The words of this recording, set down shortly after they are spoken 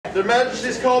Their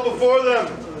Majesties call before them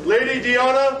Lady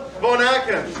Deonna von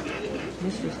Aachen.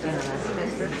 Mistress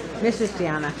Deonna. Mistress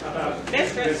Deonna.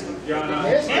 Mistress.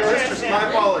 Mistress, my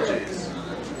apologies.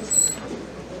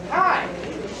 Hi.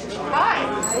 Hi.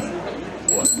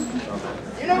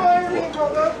 You know why you're being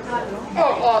called up?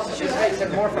 Oh, awesome. Just makes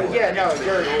it more fun. Yeah, no,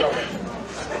 you're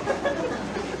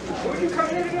Would you come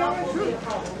here again?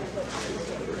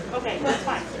 Okay, that's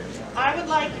fine. I would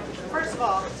like, first of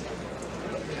all,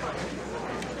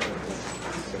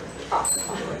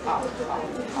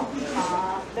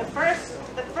 the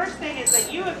first thing is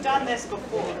that you have done this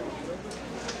before.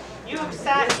 You have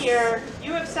sat here,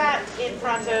 you have sat in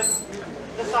front of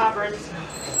the sovereigns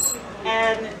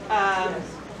and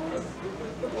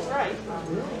right,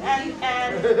 and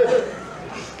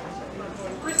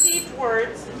received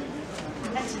words.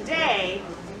 And today,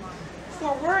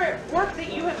 for work that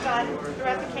you have done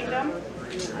throughout the kingdom,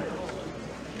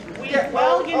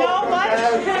 well, you know what?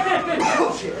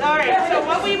 All right, so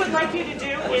what we would like you to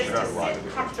do is to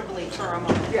sit comfortably for a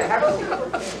moment. Yeah, have a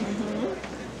seat.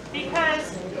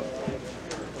 Because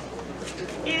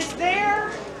is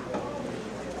there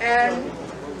And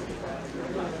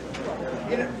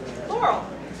you know, Laurel?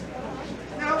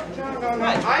 no.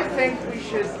 I think we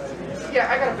should.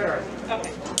 Yeah, I got a better idea.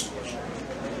 Okay.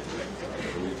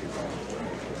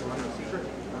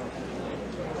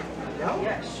 No?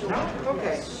 Yes. No?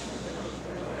 Okay.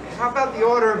 How about the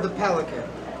Order of the Pelican?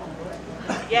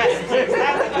 Yes, that's a good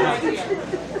idea.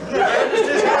 Their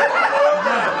Majesties call before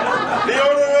them the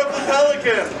Order of the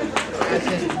Pelican.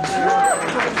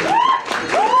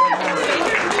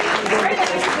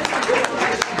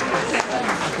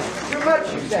 Too much,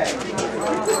 you say.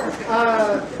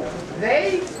 They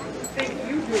think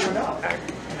you do enough.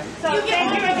 So thank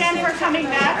you again for coming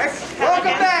back.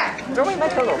 Welcome back.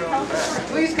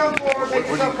 Please come forward. Make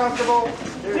yourself comfortable.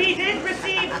 We did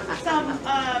receive some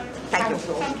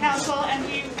counsel, and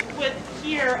we would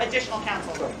hear additional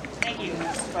counsel. Thank you.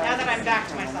 Now that I'm back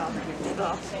to myself.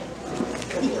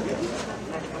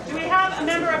 Do we have a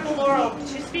member of the Laurel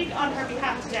to speak on her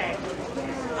behalf today?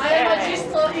 I am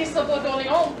Mistress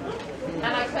Deonna,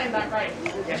 and I claim that right.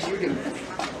 Yes, you do.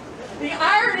 The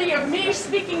irony of me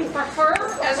speaking for her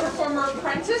as her former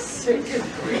apprentice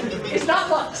is not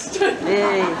lost.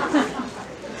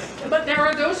 But there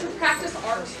are those who practice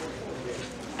art,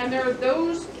 and there are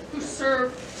those who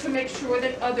serve to make sure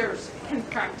that others can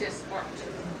practice art.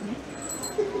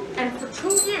 And for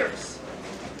 2 years,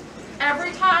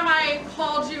 every time I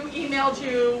called you, emailed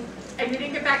you, and you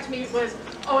didn't get back to me, it was,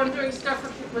 oh, I'm doing stuff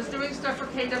for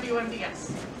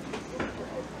KWMDS.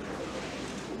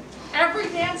 Every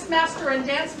dance master and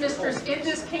dance mistress in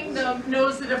this kingdom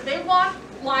knows that if they want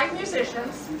live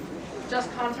musicians,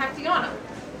 just contact Deonna.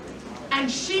 And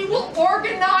she will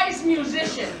organize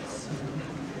musicians.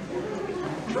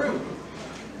 True.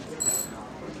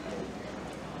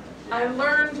 I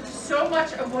learned so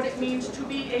much of what it means to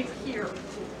be a peer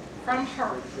from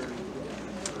her.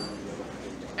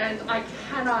 And I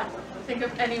cannot think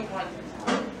of anyone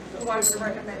who I would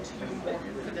recommend to you more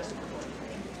for this work.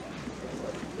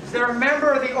 Is there a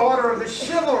member of the Order of the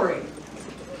Chivalry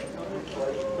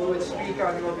who would speak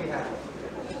on your behalf?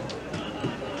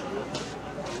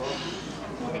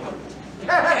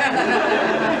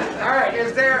 All right.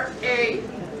 Is there a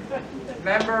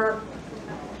member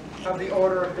of the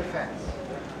Order of Defense?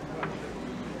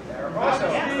 There are also.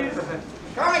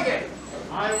 Come again.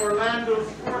 I, Orlando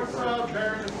Sforza,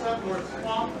 Baron of Sudworth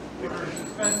Swamp, Order of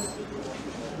Defense,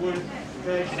 would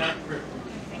beg that privilege.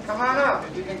 Come on up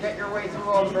if you can get your way through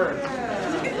all the birds.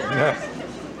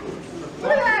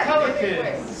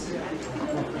 Pelicans.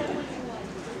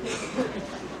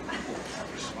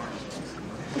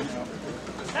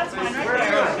 That's fine, right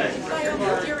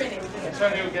there. You're in it.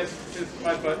 Antonio gets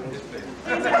my butt in his face.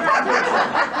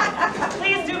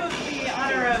 Please do the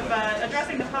honor of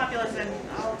addressing the populace, and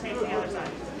I'll take the other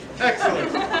side.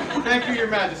 Excellent. Thank you, Your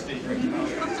Majesty.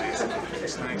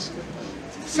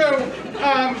 So,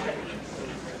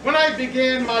 when I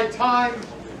began my time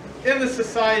in the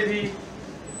society,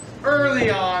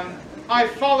 early on, I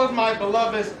followed my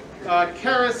beloved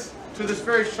Caris to this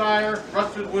very Shire,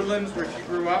 Woodlands, where she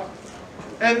grew up.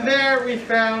 And there we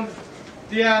found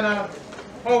Deonna,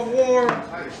 a warm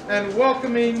and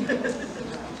welcoming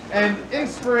and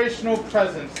inspirational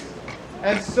presence.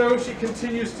 And so she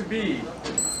continues to be.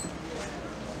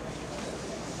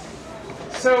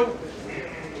 So,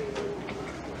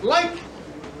 like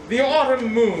the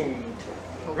autumn moon,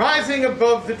 rising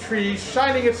above the trees,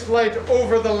 shining its light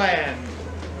over the land.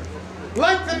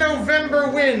 Like the November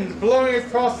wind blowing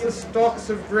across the stalks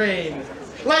of grain.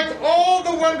 Like all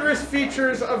the wondrous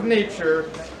features of nature,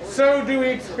 so do we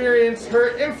experience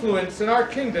her influence in our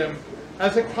kingdom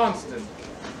as a constant.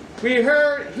 We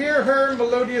hear her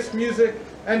melodious music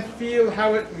and feel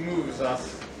how it moves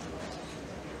us.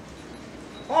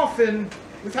 Often,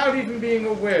 without even being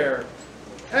aware.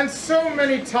 And so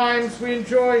many times we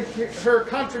enjoy her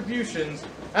contributions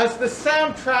as the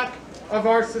soundtrack of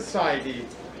our society,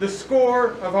 the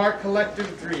score of our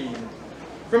collective dream.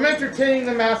 From entertaining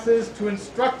the masses to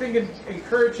instructing and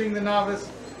encouraging the novice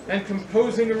and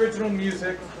composing original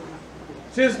music,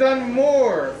 she has done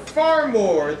more, far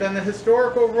more than the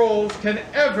historical rolls can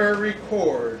ever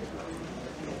record.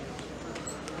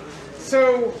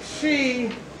 So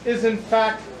she is in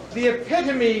fact the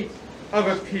epitome of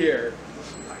a peer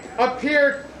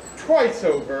twice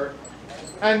over,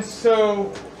 and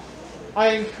so I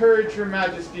encourage your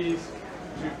majesties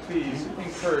to please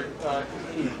include her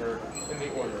in the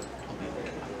order.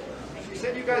 She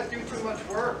said you guys do too much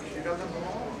work. She doesn't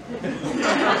belong.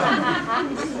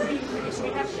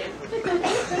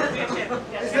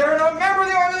 Is there a member of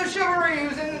the Order of Chivalry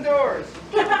who's in the doors?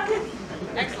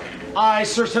 Excellent. I,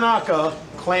 Sir Tanaka,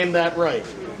 claim that right.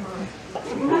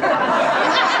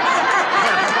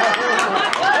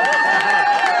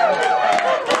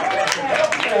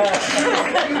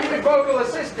 You need vocal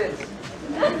assistance.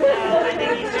 I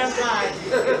think he jumped line.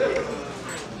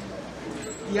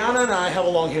 Deonna and I have a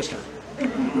long history.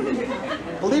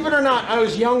 Believe it or not, I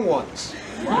was young once.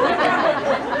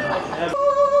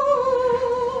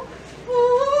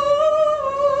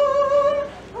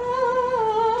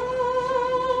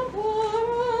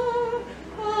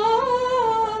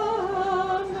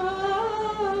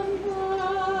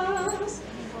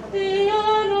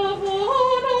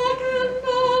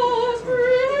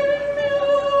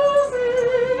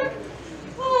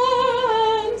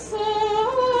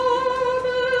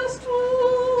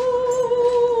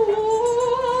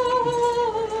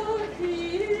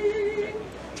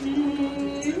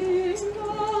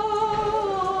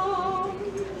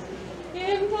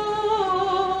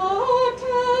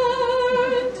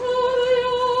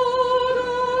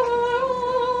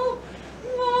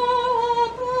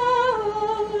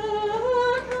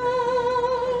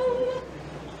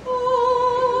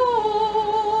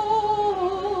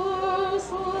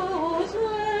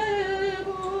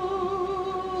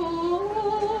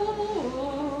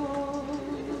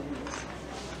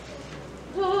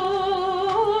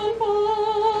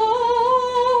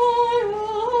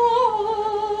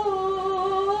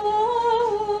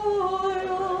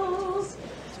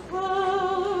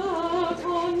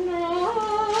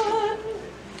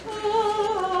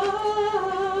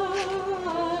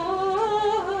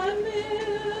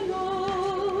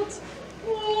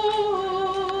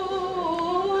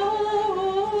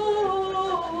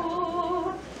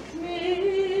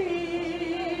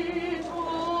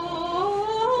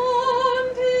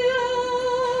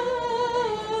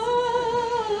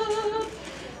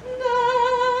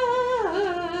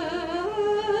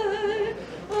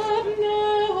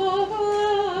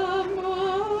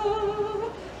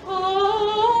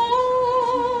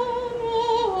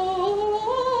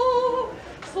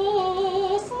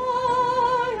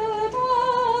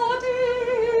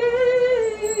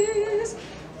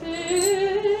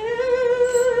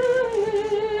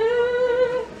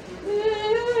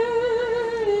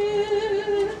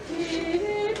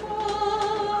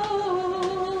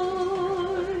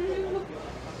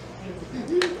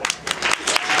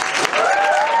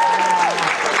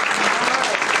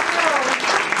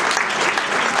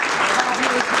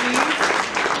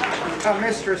 A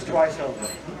mistress twice over.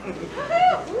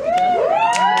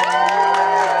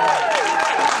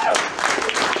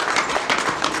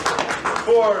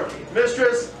 For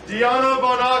Mistress Deonna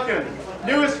von Aachen,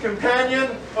 newest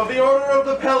companion of the Order of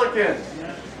the Pelican.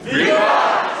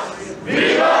 Viva!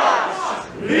 Viva!